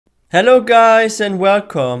Hello guys and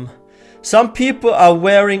welcome. Some people are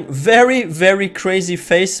wearing very crazy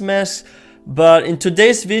face masks, but in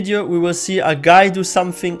today's video we will see a guy do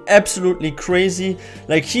something absolutely crazy.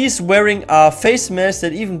 Like, he's wearing a face mask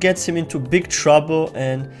that even gets him into big trouble,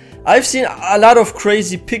 and I've seen a lot of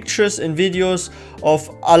crazy pictures and videos of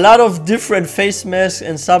a lot of different face masks,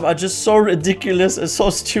 and some are just so ridiculous and so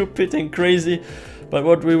stupid and crazy. But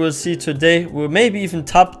what we will see today will maybe even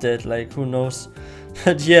top that, like, who knows.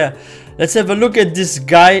 But yeah, let's have a look at this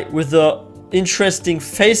guy with the interesting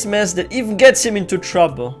face mask that even gets him into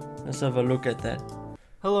trouble. Let's have a look at that.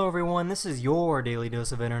 Hello everyone, this is your Daily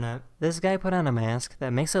Dose of Internet. This guy put on a mask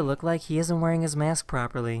that makes it look like he isn't wearing his mask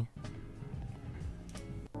properly.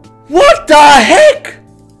 What the heck?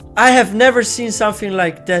 I have never seen something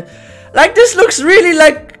like that. Like, this looks really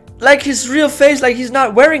like his real face, like he's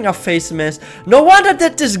not wearing a face mask. No wonder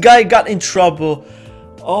that this guy got in trouble.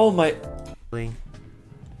 Oh my...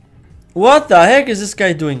 What the heck is this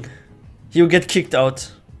guy doing? He will get kicked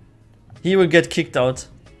out. He will get kicked out.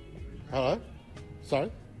 Hello?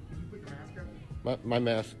 Sorry? My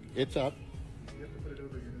mask, it's up. You have to put it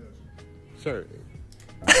over your nose. Sir.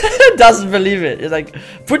 Doesn't believe it. He's like,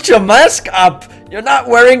 put your mask up. You're not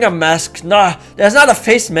wearing a mask. Nah, there's not a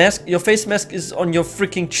face mask. Your face mask is on your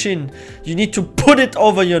freaking chin. You need to put it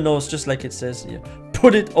over your nose, just like it says here.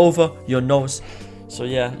 Put it over your nose. So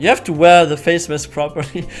yeah, you have to wear the face mask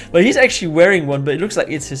properly. But he's actually wearing one, but it looks like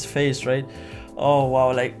it's his face, right? Oh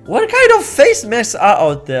wow, like, what kind of face masks are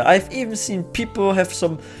out there? I've even seen people have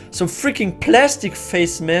some freaking plastic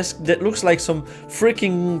face mask that looks like some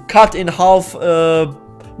freaking cut in half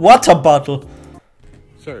water bottle.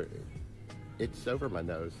 Sir, it's over my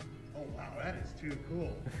nose. Oh wow, that is too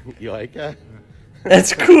cool. You like that?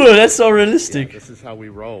 That's cool, that's so realistic. Yeah, this is how we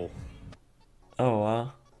roll. Oh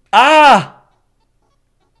wow. Ah!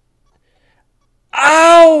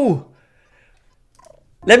 Ow!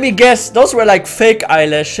 Let me guess, those were like fake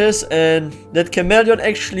eyelashes, and that chameleon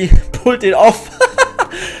actually pulled it off.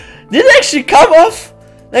 Did it actually come off?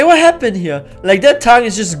 Like, what happened here? Like, that tongue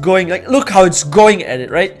is just going, like, look how it's going at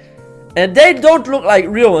it, right? And they don't look like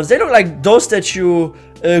real ones. They look like those that you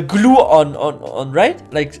glue on,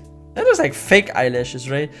 right? Like, that looks like fake eyelashes,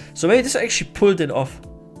 right? So maybe this actually pulled it off.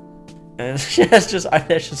 And she has just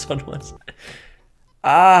eyelashes on once.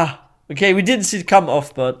 Ah, okay, we didn't see it come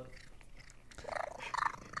off, but...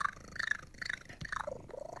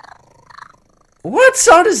 What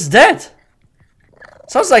sound is that?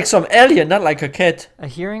 Sounds like some alien, not like a cat. A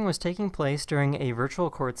hearing was taking place during a virtual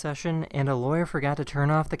court session, and a lawyer forgot to turn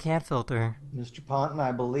off the cat filter. Mr. Ponton,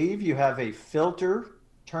 I believe you have a filter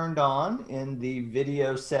turned on in the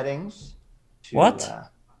video settings. What?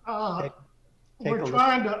 We're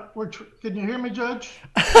trying to. Can you hear me, Judge?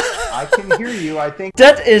 I can hear you. I think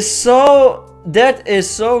That is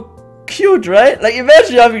so cute, right? Like,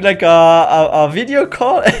 imagine having like a video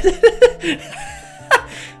call.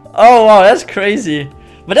 Oh wow, that's crazy.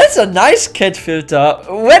 But that's a nice cat filter.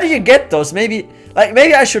 Where do you get those? Maybe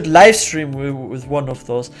I should live stream with one of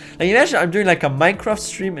those. Like, imagine I'm doing like a Minecraft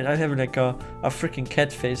stream and I'm having like a freaking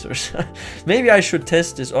cat face or something. Maybe I should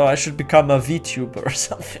test this, or I should become a VTuber or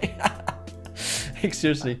something. Like,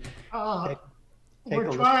 seriously.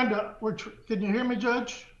 We're trying to. Can you hear me,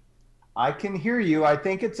 Judge? I can hear you. I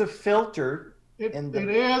think it's a filter. It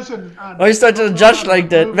is, and Oh, he started to judge like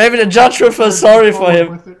that. Maybe the judge will feel sorry for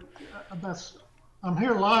him. I'm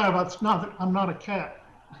here live. I'm not a cat.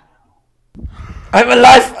 I'm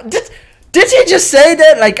alive. Did he just say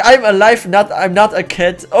that? Like, I'm alive, I'm not a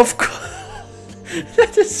cat. Of course.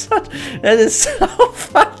 That is so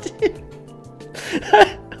funny.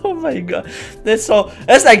 Oh my god. That's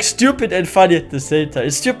like stupid and funny at the same time.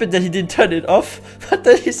 It's stupid that he didn't turn it off, but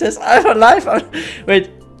then he says, I'm alive. Wait,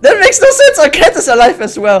 that makes no sense. A cat is alive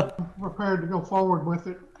as well. I'm prepared to go forward with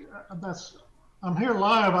it. I'm here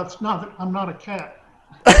live. I'm not a cat.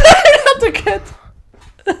 I'm not a cat.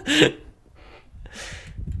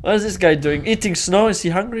 What is this guy doing? Eating snow? Is he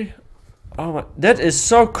hungry? Oh my, that is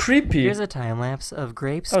so creepy. Here's a time lapse of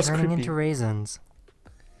grapes turning into raisins.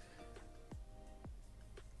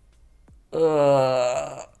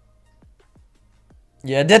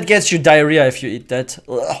 Yeah, that gets you diarrhea if you eat that.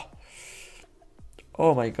 Ugh.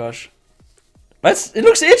 Oh my gosh. But it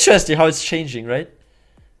looks interesting how it's changing, right?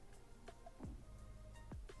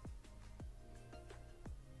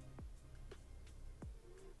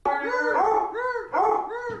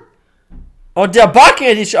 Oh, they're barking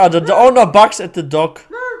at each other. The owner barks at the dog.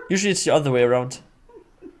 Usually it's the other way around.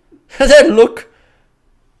 Then look.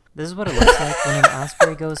 This is what it looks like when an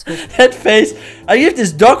osprey goes fishing. That face. I give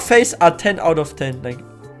this dog face a 10 out of 10. Like,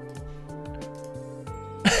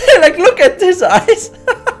 Like, look at his eyes.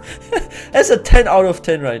 That's a 10 out of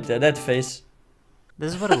 10 right there, that face.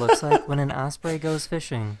 This is what it looks like when an osprey goes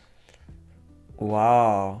fishing.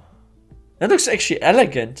 Wow. That looks actually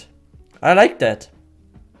elegant. I like that.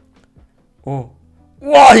 Oh.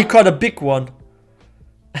 Wow, he caught a big one.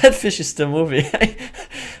 That fish is the movie.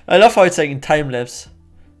 I love how it's like in time lapse.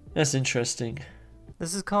 That's interesting.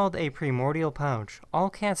 This is called a primordial pouch. All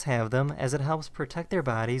cats have them as it helps protect their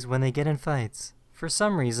bodies when they get in fights. For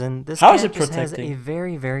some reason, this How is cat it just has protecting? a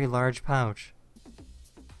very, very large pouch.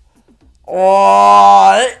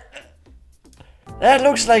 Oh, that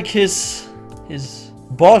looks like his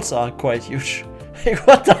balls are quite huge. Like,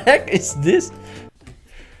 what the heck is this?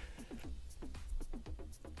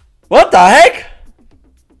 What the heck?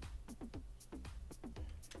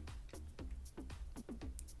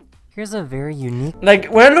 Here's a very unique... Like,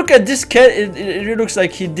 when I look at this cat, it really looks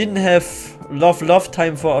like he didn't have love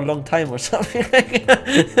time for a long time or something. Like,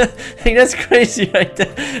 that's crazy right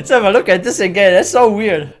there. Let's have a look at this again. That's so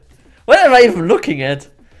weird. What am I even looking at?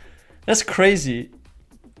 That's crazy.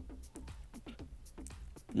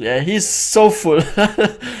 Yeah, he's so full.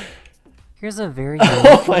 Here's a very Oh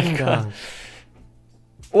unique my looking god. dog.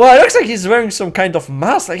 Well, it looks like he's wearing some kind of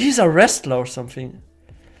mask. Like he's a wrestler or something.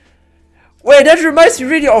 Wait, that reminds me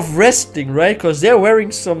really of wrestling, right? Because they're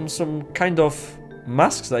wearing some kind of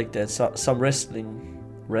masks like that. So, some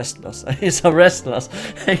wrestlers. Some wrestlers.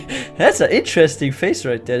 That's an interesting face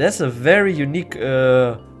right there. That's a very unique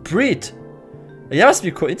breed. That must be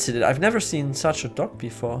coincident. I've never seen such a dog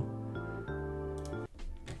before.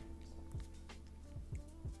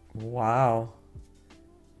 Wow.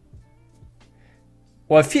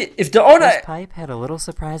 Well, if the owner... This pipe had a little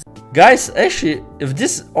surprise. Guys, actually, if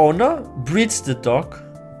this owner breeds the dog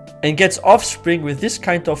and gets offspring with this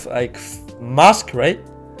kind of like mask, right?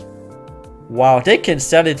 Wow, they can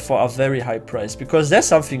sell it for a very high price because that's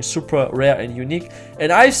something super rare and unique.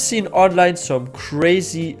 And I've seen online some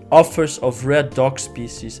crazy offers of rare dog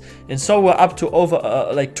species, and so we're up to over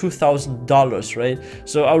like $2,000, right?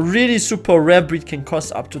 So a really super rare breed can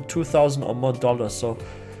cost up to $2,000 or more dollars. So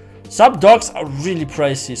some dogs are really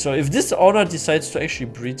pricey. So if this owner decides to actually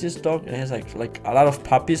breed this dog and has like a lot of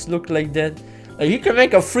puppies look like that, he can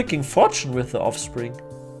make a freaking fortune with the offspring.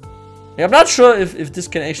 Yeah, I'm not sure if this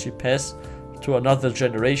can actually pass to another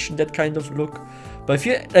generation, that kind of look. But if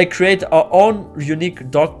you like create our own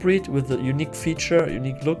unique dog breed with a unique feature,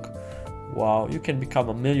 unique look, wow, you can become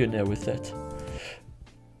a millionaire with that.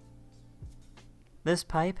 This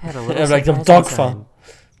pipe had a little Like the surprise dog inside. farm.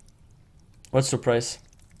 What's the price?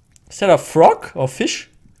 Is that a frog or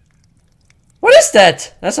fish? What is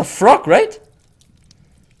that? That's a frog, right?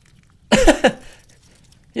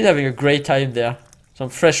 He's having a great time there. Some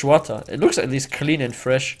fresh water. It looks at least clean and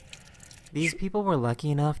fresh. These people were lucky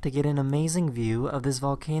enough to get an amazing view of this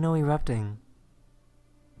volcano erupting.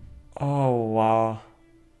 Oh, wow.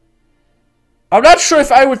 I'm not sure if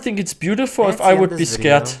I would think it's beautiful, if That's I the end would of be this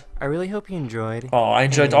video. scared. I really hope you enjoyed. Oh, I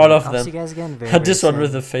enjoyed and all of I'll see you them. guys again very, This very one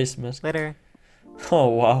with soon. the face mask. Later. Oh,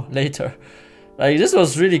 wow, later. Like, this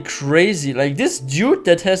was really crazy. Like, this dude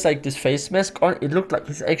that has, like, this face mask on, it looked like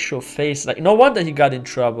his actual face. Like, no wonder he got in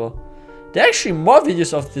trouble. There are actually more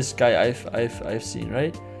videos of this guy I've seen,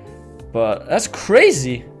 right? But that's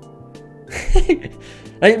crazy.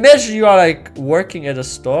 Like, imagine you are like working at a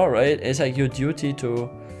store, right? It's like your duty to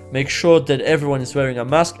make sure that everyone is wearing a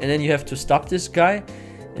mask, and then you have to stop this guy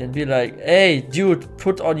and be like, hey dude,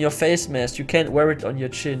 put on your face mask, you can't wear it on your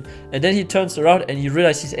chin. And then he turns around and you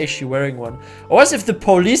realize he's actually wearing one. Or what if the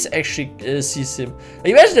police actually sees him? Like,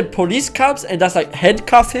 imagine the police comes and does like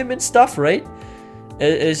handcuff him and stuff, right?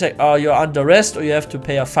 It's like, oh, you're under arrest or you have to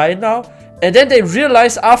pay a fine now. And then they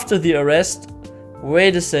realize after the arrest,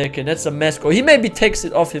 wait a second, that's a mask. Or he maybe takes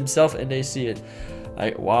it off himself and they see it.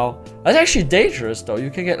 Like, wow. That's actually dangerous though. You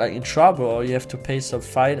can get like in trouble or you have to pay some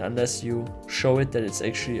fine unless you show it that it's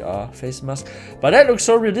actually a face mask. But that looks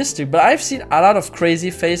so realistic. But I've seen a lot of crazy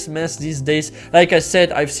face masks these days. Like I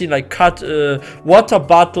said, I've seen like cut water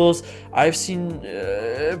bottles. I've seen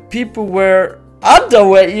people wear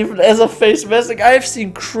underwear even as a face mask. Like, I've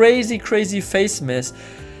seen crazy face masks.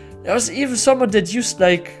 There was even someone that used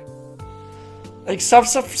like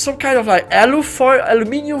some kind of like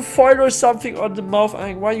aluminium foil or something on the mouth. I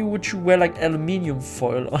mean, why would you wear like aluminium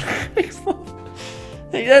foil on?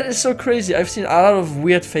 Like, that is so crazy. I've seen a lot of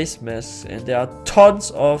weird face masks, and there are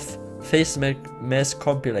tons of face mask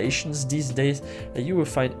compilations these days. And you will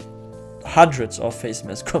find hundreds of face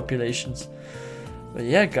mask compilations. But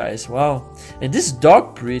yeah, guys, wow. And this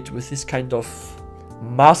dog breed with this kind of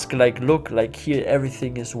mask-like look, like here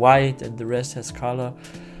everything is white and the rest has color.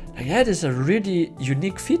 Like, that is a really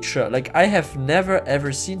unique feature. Like, I have never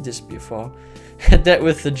ever seen this before. And that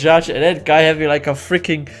with the judge and that guy having like a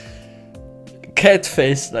freaking cat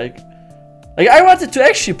face. Like I wanted to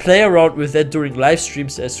actually play around with that during live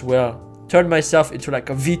streams as well. Turn myself into like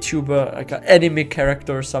a VTuber, like an anime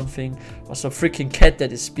character or something, or some freaking cat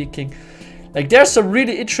that is speaking. Like, there's some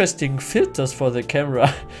really interesting filters for the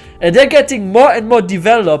camera, and they're getting more and more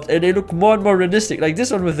developed, and they look more and more realistic. Like,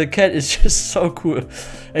 this one with the cat is just so cool.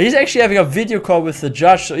 And he's actually having a video call with the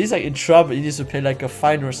judge, so he's like in trouble. He needs to pay like a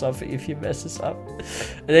fine or something if he messes up.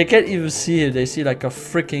 And they can't even see him. They see like a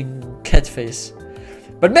freaking cat face.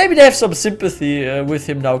 But maybe they have some sympathy with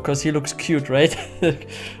him now, because he looks cute, right?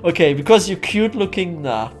 Okay, because you're cute looking,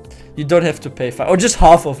 nah. You don't have to pay fine. Or just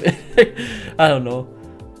half of it. I don't know.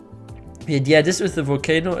 Yeah, this with the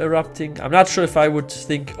volcano erupting. I'm not sure if I would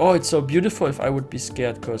think, oh, it's so beautiful, if I would be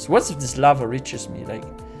scared. Because what if this lava reaches me? Like,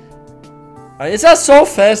 it's not so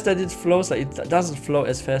fast that it flows. Like, it doesn't flow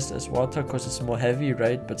as fast as water because it's more heavy,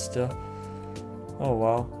 right? But still. Oh,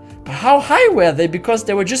 wow. But how high were they? Because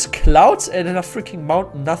they were just clouds and then a freaking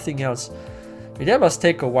mountain, nothing else. I mean, that must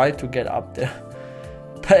take a while to get up there.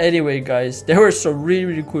 But anyway, guys, there were some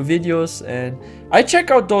really cool videos, and I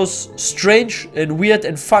check out those strange and weird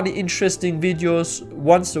and funny, interesting videos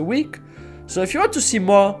once a week. So if you want to see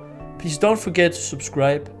more, please don't forget to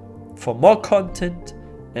subscribe for more content.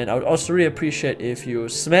 And I would also really appreciate if you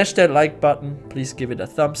smash that like button. Please give it a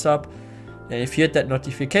thumbs up. And if you hit that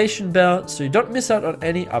notification bell so you don't miss out on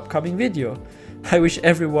any upcoming video. I wish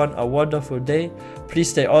everyone a wonderful day.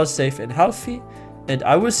 Please stay all safe and healthy. And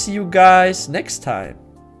I will see you guys next time.